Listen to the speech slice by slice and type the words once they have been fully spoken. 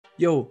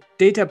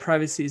Data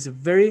privacy is a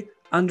very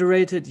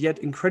underrated yet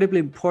incredibly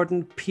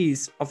important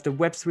piece of the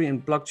Web3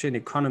 and blockchain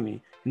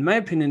economy. In my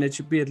opinion, it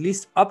should be at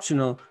least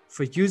optional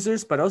for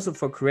users, but also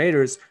for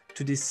creators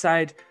to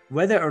decide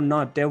whether or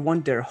not they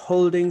want their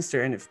holdings,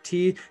 their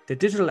NFT, their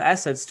digital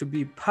assets to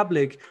be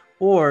public,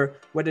 or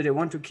whether they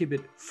want to keep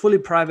it fully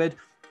private,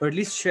 or at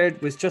least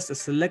shared with just a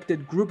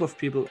selected group of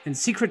people. And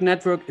Secret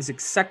Network is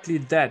exactly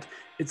that.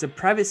 It's a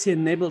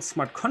privacy-enabled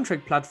smart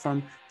contract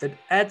platform that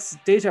adds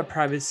data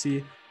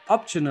privacy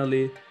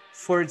optionally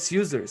for its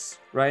users,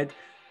 right?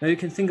 Now you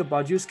can think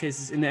about use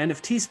cases in the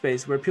NFT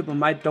space where people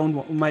might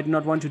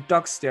not want to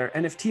dox their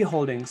NFT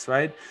holdings,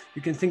 right?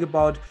 You can think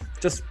about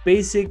just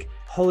basic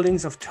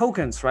holdings of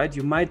tokens, right?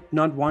 You might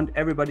not want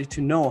everybody to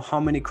know how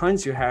many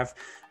coins you have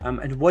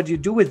and what you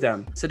do with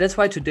them. So that's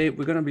why today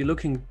we're going to be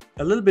looking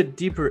a little bit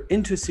deeper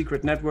into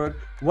Secret Network,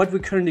 what we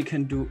currently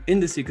can do in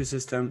this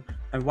ecosystem,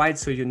 and why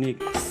it's so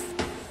unique.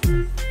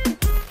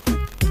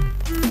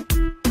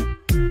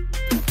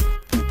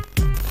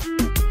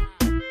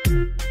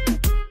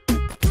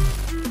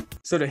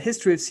 So the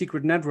history of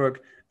Secret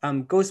Network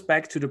goes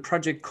back to the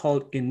project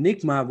called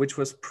Enigma, which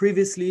was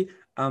previously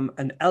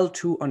an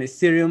L2 on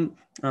Ethereum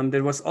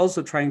that was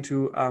also trying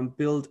to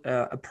build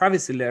a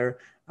privacy layer,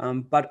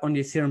 but on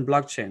the Ethereum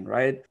blockchain,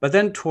 right? But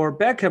then Tor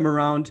Bear came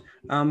around.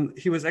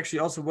 He was actually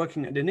also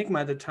working at Enigma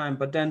at the time,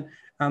 but then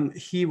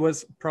he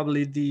was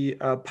probably the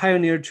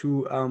pioneer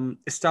to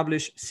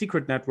establish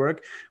Secret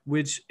Network,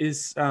 which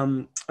is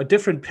a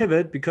different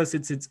pivot because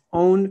it's its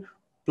own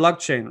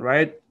blockchain,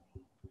 right?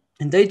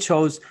 And they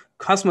chose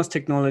Cosmos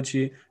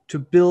technology to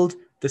build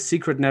the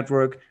Secret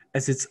Network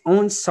as its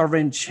own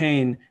sovereign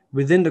chain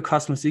within the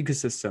Cosmos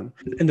ecosystem.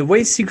 And the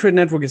way Secret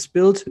Network is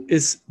built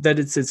is that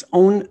it's its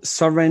own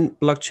sovereign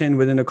blockchain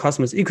within the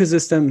Cosmos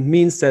ecosystem,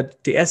 means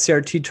that the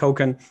SCRT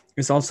token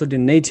is also the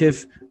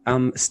native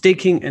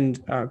staking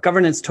and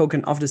governance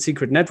token of the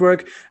Secret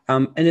Network.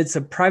 And it's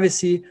a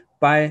privacy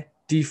by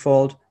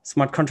default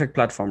smart contract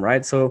platform,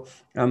 right? So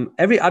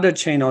every other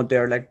chain out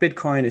there like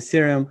Bitcoin,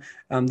 Ethereum,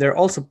 they're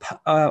also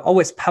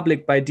always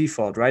public by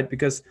default, right?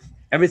 Because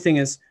everything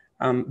is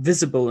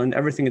visible and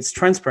everything is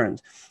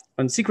transparent.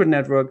 On Secret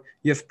Network,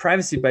 you have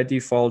privacy by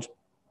default,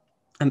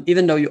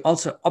 even though you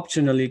also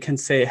optionally can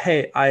say,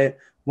 hey, I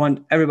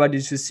want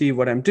everybody to see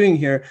what I'm doing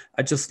here.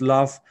 I just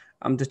love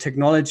the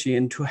technology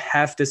and to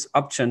have this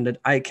option that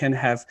I can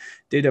have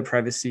data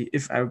privacy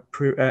if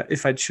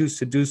I choose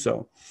to do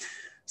so.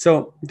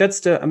 So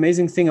that's the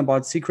amazing thing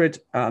about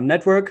Secret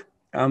Network.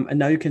 And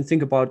now you can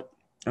think about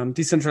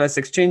decentralized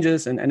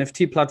exchanges and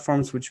NFT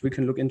platforms, which we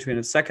can look into in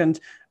a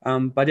second.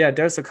 But yeah,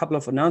 there's a couple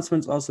of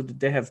announcements also that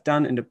they have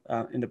done in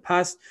the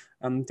past.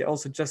 They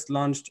also just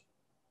launched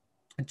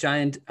a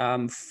giant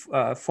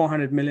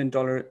 $400 million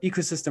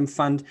ecosystem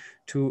fund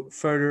to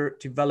further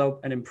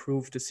develop and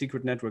improve the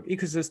Secret Network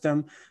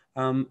ecosystem.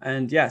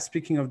 And yeah,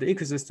 speaking of the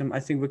ecosystem, I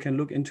think we can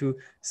look into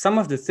some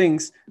of the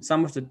things,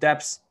 some of the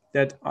dApps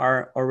that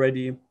are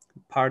already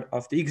part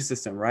of the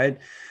ecosystem, right?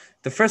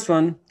 The first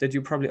one that you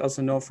probably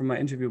also know from my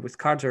interview with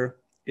Carter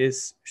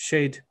is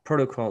Shade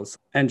protocols.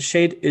 And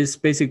Shade is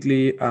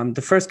basically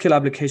the first killer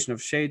application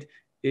of Shade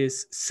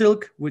is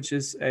Silk, which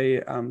is a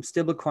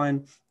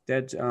stablecoin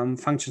that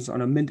functions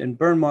on a mint and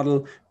burn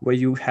model, where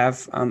you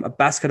have a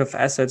basket of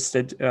assets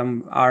that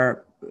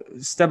are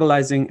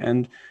stabilizing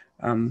and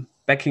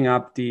backing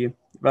up the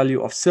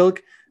value of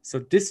Silk. So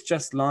this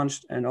just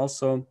launched, and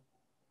also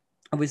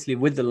obviously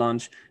with the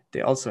launch, they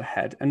also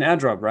had an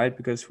airdrop, right?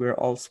 Because we're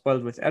all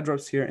spoiled with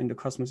airdrops here in the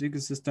Cosmos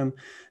ecosystem.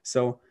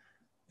 So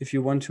if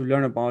you want to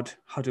learn about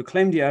how to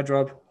claim the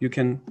airdrop, you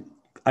can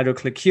either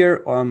click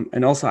here,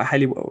 and also I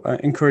highly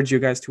encourage you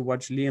guys to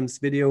watch Liam's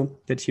video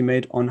that he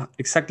made on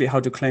exactly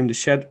how to claim the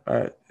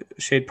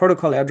Shade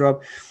protocol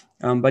airdrop.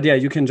 But yeah,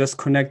 you can just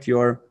connect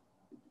your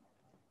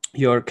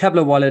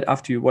Kepler wallet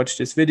after you watch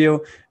this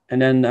video,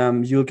 and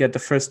then you'll get the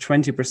first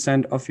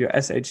 20% of your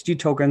SHD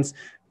tokens,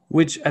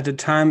 which at the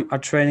time are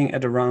trading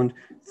at around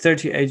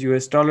 $38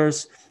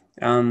 US.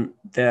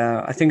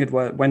 I think it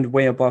went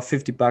way above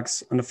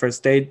 $50 on the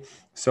first date.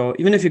 So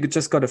even if you could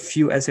just got a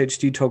few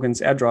SHD tokens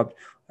airdropped,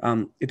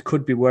 it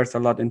could be worth a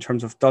lot in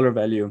terms of dollar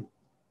value.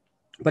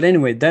 But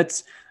anyway,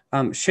 that's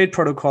Shade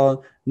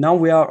protocol. Now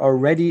we are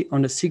already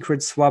on the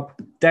SecretSwap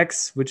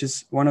DEX, which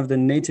is one of the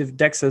native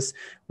DEXs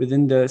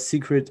within the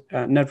Secret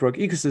Network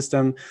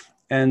ecosystem.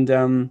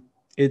 And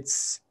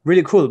it's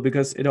really cool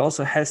because it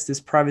also has this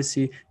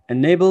privacy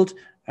enabled.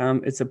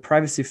 It's a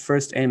privacy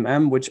first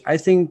AMM, which I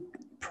think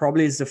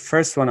probably is the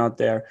first one out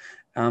there.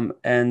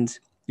 And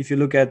if you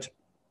look at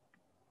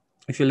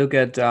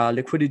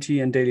liquidity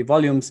and daily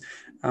volumes,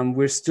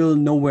 we're still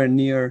nowhere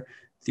near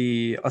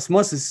the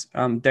Osmosis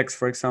DEX,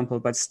 for example,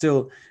 but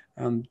still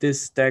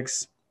this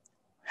DEX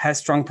has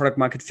strong product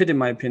market fit, in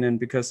my opinion,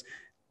 because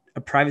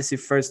a privacy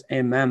first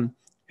AMM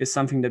is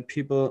something that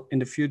people in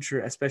the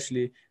future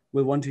especially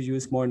will want to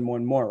use more and more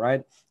and more,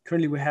 right?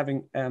 Currently, we're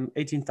having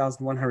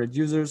 18,100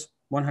 users,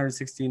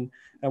 160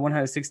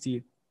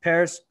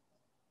 pairs.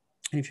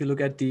 And if you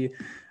look at the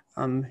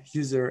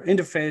user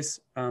interface,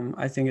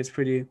 I think it's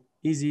pretty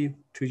easy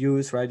to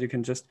use, right? You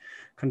can just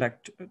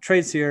conduct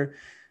trades here.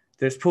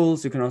 There's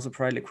pools. You can also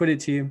provide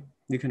liquidity.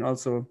 You can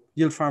also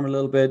yield farm a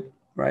little bit,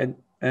 right?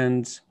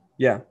 And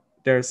yeah,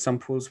 there's some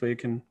pools where you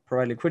can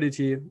provide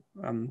liquidity.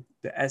 The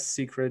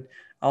SCRT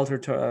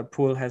Alter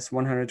pool has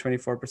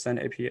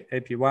 124%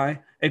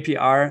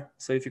 APR.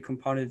 So if you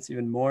compound it, it's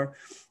even more.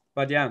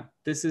 But yeah,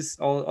 this is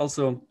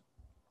also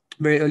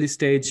very early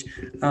stage,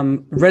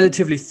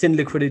 relatively thin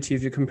liquidity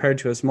if you compare it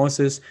to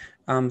osmosis.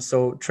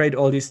 So trade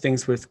all these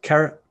things with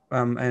care,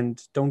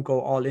 and don't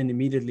go all in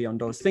immediately on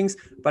those things.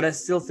 But I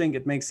still think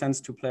it makes sense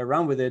to play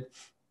around with it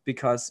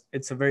because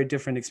it's a very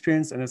different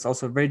experience and it's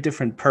also a very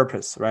different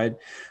purpose, right?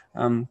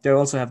 They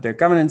also have their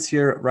governance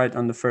here right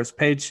on the first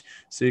page,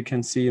 so you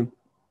can see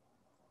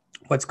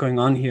what's going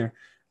on here.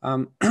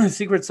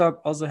 SecretSwap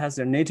also has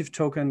their native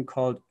token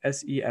called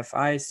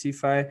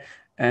CFI,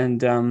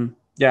 and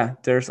yeah,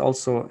 there's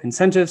also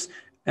incentives.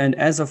 And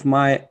as of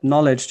my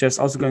knowledge, there's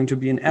also going to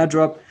be an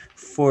airdrop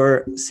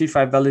for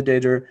CFI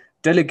validator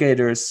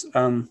delegators.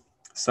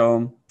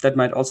 So that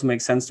might also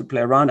make sense to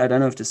play around. I don't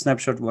know if the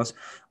snapshot was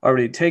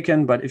already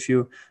taken, but if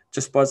you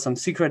just bought some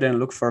secret and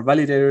look for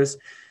validators,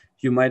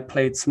 you might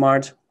play it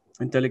smart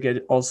and delegate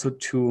it also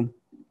to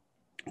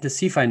the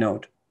CFI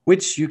node,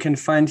 which you can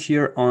find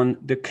here on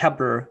the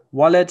Kepler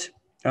wallet.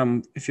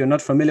 If you're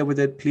not familiar with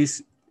it,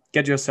 please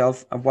get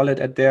yourself a wallet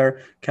at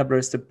there. Kepler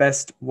is the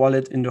best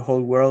wallet in the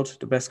whole world,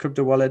 the best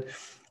crypto wallet.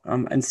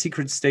 And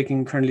secret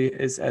staking currently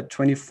is at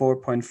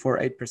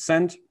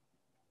 24.48%.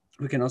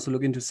 We can also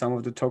look into some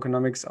of the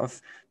tokenomics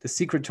of the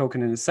secret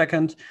token in a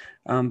second.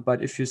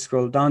 But if you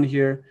scroll down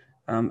here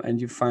and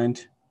you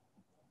find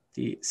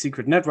the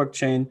secret network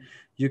chain,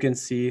 you can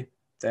see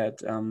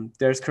that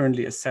there's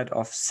currently a set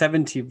of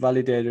 70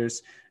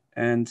 validators.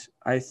 And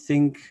I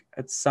think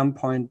at some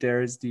point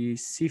there's the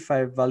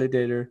CFI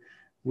validator,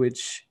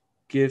 which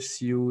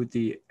gives you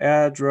the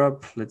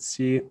airdrop. Let's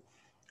see,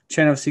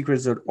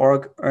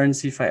 chainofsecrets.org, earn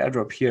CFI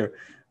airdrop here.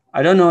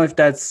 I don't know if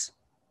that's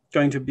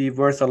going to be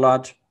worth a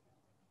lot,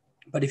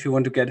 but if you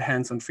want to get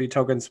hands on free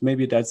tokens,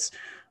 maybe that's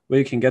where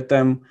you can get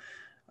them.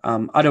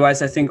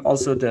 Otherwise, I think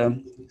also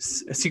the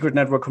secret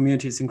network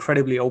community is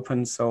incredibly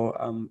open.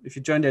 So if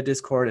you join their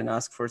Discord and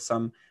ask for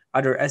some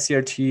other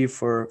SCRT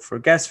for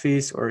gas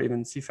fees or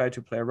even CFI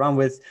to play around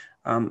with,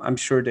 I'm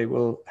sure they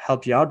will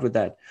help you out with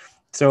that.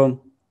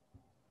 So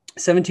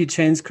 70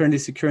 chains currently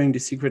securing the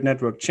secret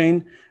network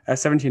chain,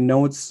 70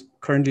 nodes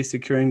currently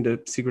securing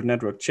the secret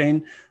network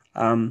chain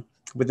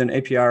with an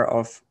APR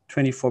of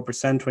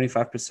 24%,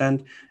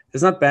 25%.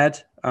 It's not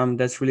bad.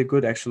 That's really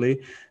good,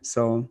 actually.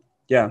 So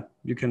yeah,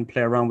 you can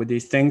play around with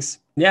these things.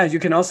 Yeah, you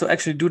can also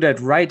actually do that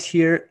right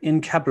here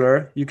in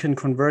Kepler. You can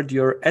convert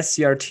your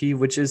SCRT,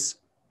 which is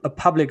a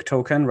public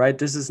token, right?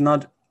 This is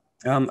not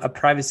a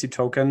privacy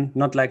token,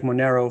 not like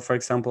Monero, for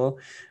example,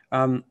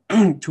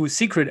 to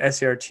secret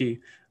SCRT.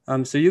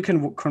 So you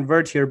can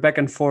convert here back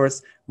and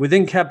forth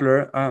within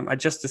Kepler. I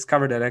just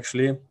discovered that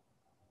actually.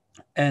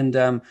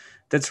 And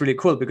that's really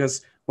cool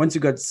because once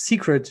you got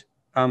secret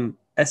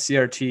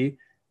SCRT,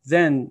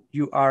 then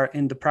you are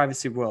in the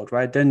privacy world,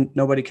 right? Then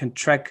nobody can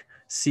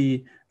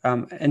see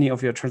any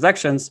of your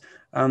transactions.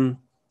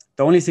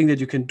 The only thing that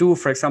you can do,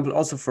 for example,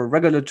 also for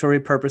regulatory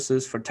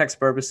purposes, for tax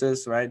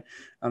purposes, right?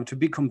 To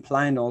be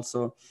compliant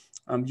also,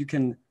 you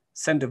can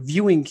send a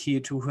viewing key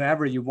to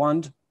whoever you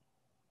want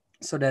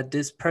so that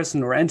this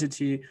person or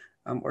entity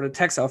or the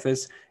tax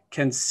office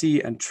can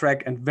see and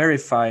track and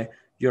verify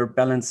your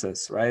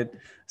balances, right?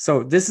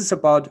 So this is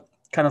about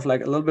kind of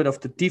like a little bit of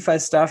the DeFi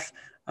stuff,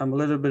 a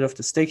little bit of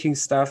the staking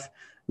stuff.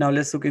 Now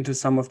let's look into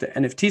some of the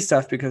NFT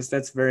stuff because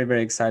that's very,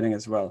 very exciting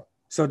as well.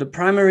 So the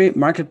primary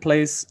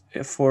marketplace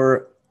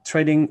for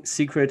trading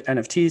secret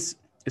NFTs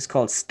is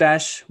called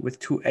Stashh with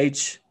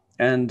 2H.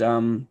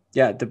 And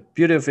yeah, the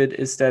beauty of it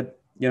is that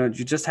you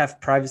just have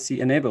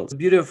privacy enabled. The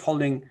beauty of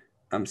holding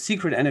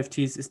secret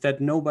NFTs is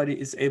that nobody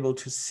is able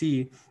to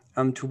see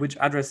to which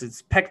address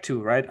it's pegged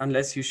to, right?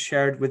 Unless you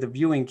share it with a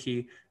viewing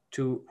key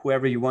to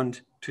whoever you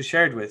want to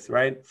share it with,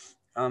 right?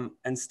 And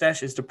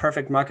Stashh is the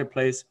perfect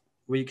marketplace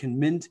where you can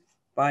mint,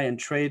 buy, and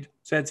trade.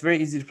 So it's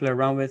very easy to play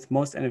around with.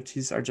 Most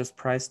NFTs are just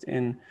priced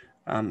in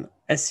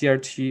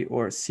SCRT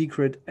or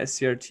secret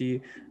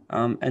SCRT.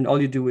 And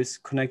all you do is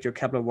connect your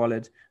Kepler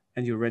wallet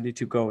and you're ready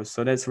to go.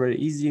 So that's very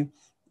easy.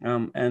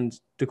 And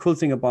the cool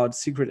thing about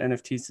secret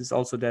NFTs is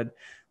also that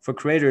for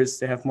creators,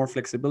 they have more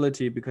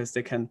flexibility because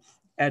they can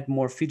add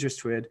more features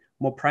to it,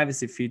 more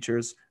privacy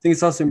features. I think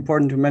it's also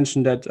important to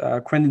mention that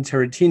Quentin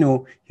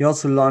Tarantino, he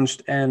also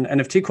launched an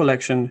NFT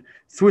collection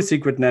through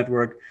Secret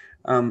Network.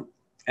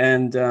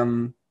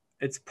 And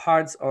it's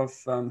parts of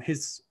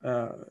his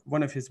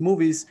one of his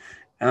movies.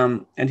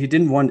 And he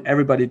didn't want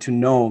everybody to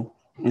know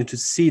and to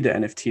see the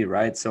NFT,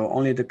 right? So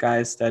only the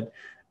guys that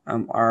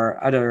are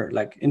either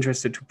like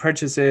interested to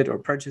purchase it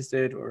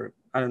or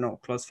I don't know,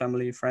 close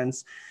family,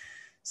 friends.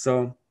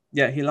 So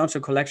yeah, he launched a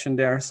collection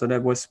there. So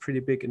that was pretty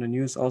big in the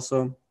news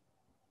also.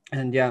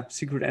 And yeah,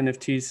 secret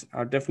NFTs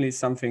are definitely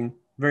something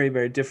very,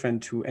 very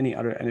different to any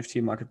other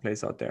NFT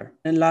marketplace out there.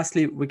 And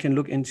lastly, we can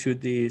look into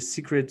the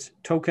secret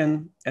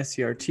token,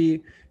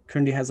 SCRT.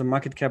 currently has a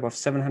market cap of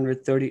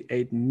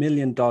 $738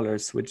 million,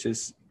 which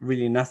is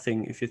really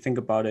nothing if you think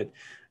about it.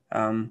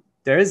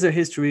 There is a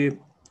history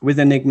with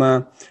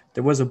Enigma.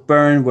 There was a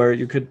burn where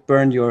you could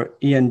burn your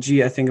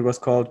ENG, I think it was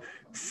called,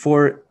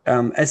 for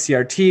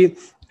SCRT.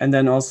 And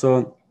then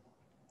also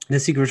the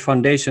Secret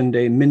Foundation,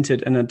 they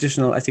minted an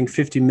additional, I think,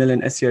 50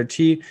 million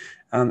SCRT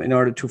in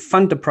order to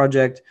fund the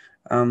project.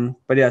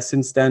 But yeah,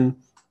 since then,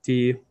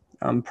 the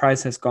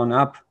price has gone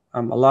up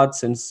a lot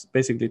since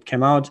basically it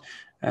came out.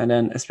 And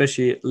then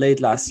especially late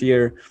last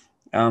year,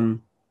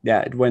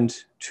 yeah, it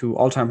went to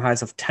all-time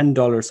highs of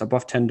 $10,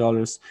 above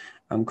 $10,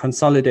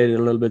 consolidated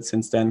a little bit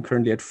since then,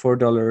 currently at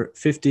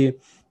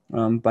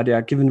 $4.50. But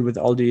yeah, given with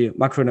all the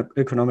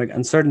macroeconomic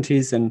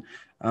uncertainties and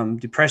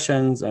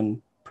depressions and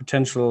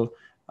potential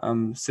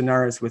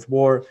scenarios with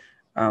war,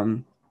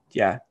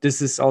 yeah,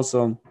 this is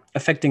also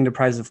affecting the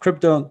price of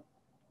crypto.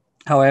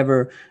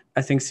 However,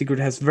 I think Secret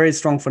has very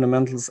strong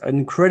fundamentals, an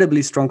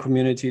incredibly strong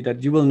community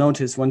that you will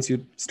notice once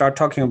you start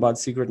talking about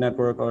Secret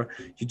Network, or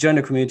you join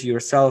the community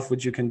yourself,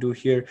 which you can do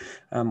here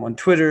on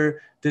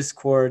Twitter,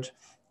 Discord,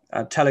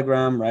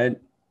 Telegram, right?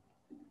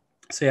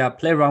 So yeah,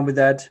 play around with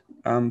that,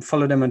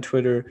 follow them on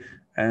Twitter.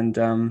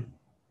 And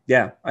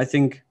yeah, I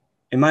think,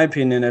 in my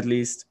opinion at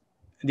least,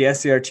 the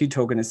SCRT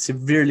token is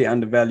severely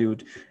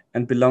undervalued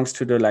and belongs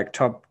to the like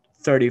top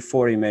 30,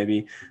 40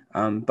 maybe.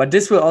 But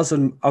this will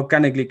also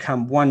organically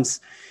come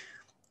once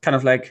kind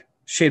of like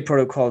Shade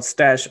Protocol,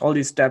 Stashh, all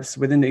these steps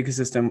within the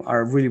ecosystem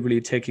are really, really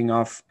taking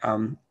off.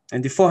 And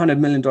the $400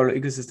 million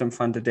ecosystem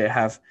fund that they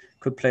have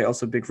could play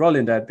also a big role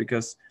in that,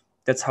 because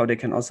that's how they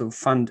can also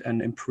fund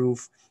and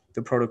improve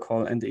the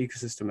protocol and the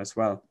ecosystem as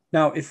well.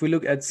 Now, if we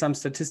look at some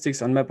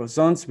statistics on Map of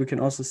Zones, we can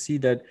also see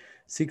that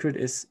Secret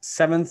is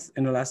 7th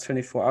in the last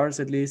 24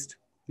 hours at least.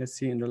 Let's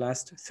see, in the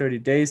last 30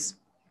 days.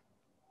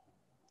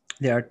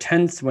 They are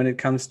 10th when it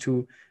comes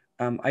to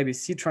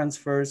IBC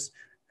transfers,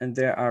 and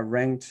they are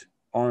ranked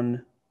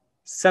on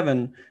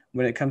 7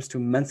 when it comes to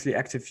monthly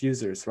active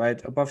users,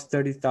 right? Above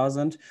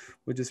 30,000,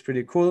 which is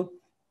pretty cool.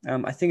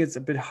 I think it's a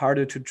bit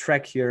harder to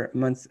track here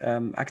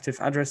active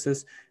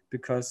addresses,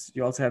 because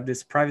you also have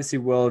this privacy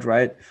world,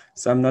 right?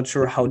 So I'm not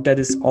sure how that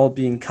is all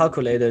being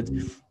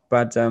calculated,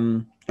 but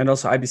and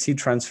also IBC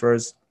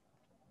transfers.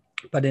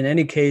 But in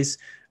any case,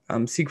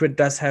 Secret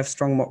does have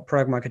strong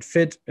product market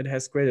fit. It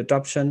has great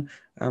adoption.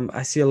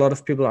 I see a lot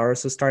of people are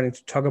also starting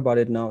to talk about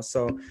it now.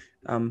 So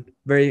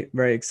very,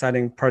 very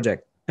exciting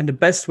project. And the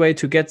best way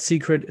to get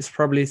Secret is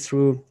probably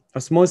through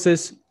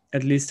osmosis.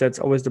 At least that's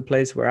always the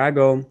place where I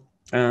go.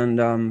 And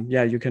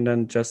yeah, you can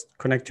then just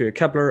connect to your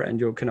Kepler, and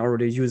you can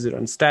already use it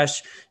on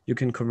Stashh. You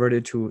can convert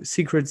it to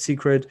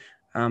Secret.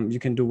 You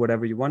can do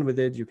whatever you want with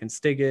it. You can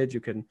stake it.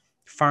 You can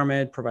farm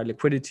it, provide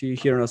liquidity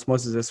here in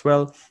osmosis as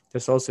well.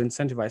 There's also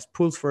incentivized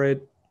pools for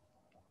it.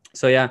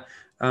 So yeah,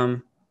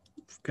 you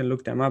can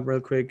look them up real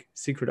quick.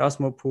 Secret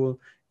Osmo pool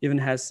even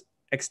has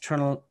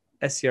external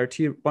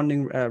SCRT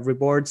bonding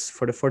rewards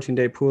for the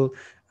 14-day pool,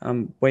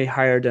 way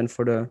higher than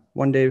for the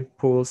 1-day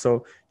pool.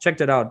 So check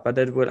that out, but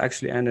that will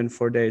actually end in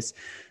 4 days.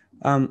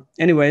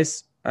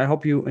 Anyways, I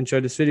hope you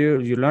enjoyed this video.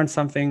 You learned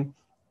something.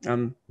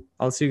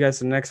 I'll see you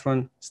guys in the next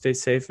one. Stay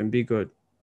safe and be good.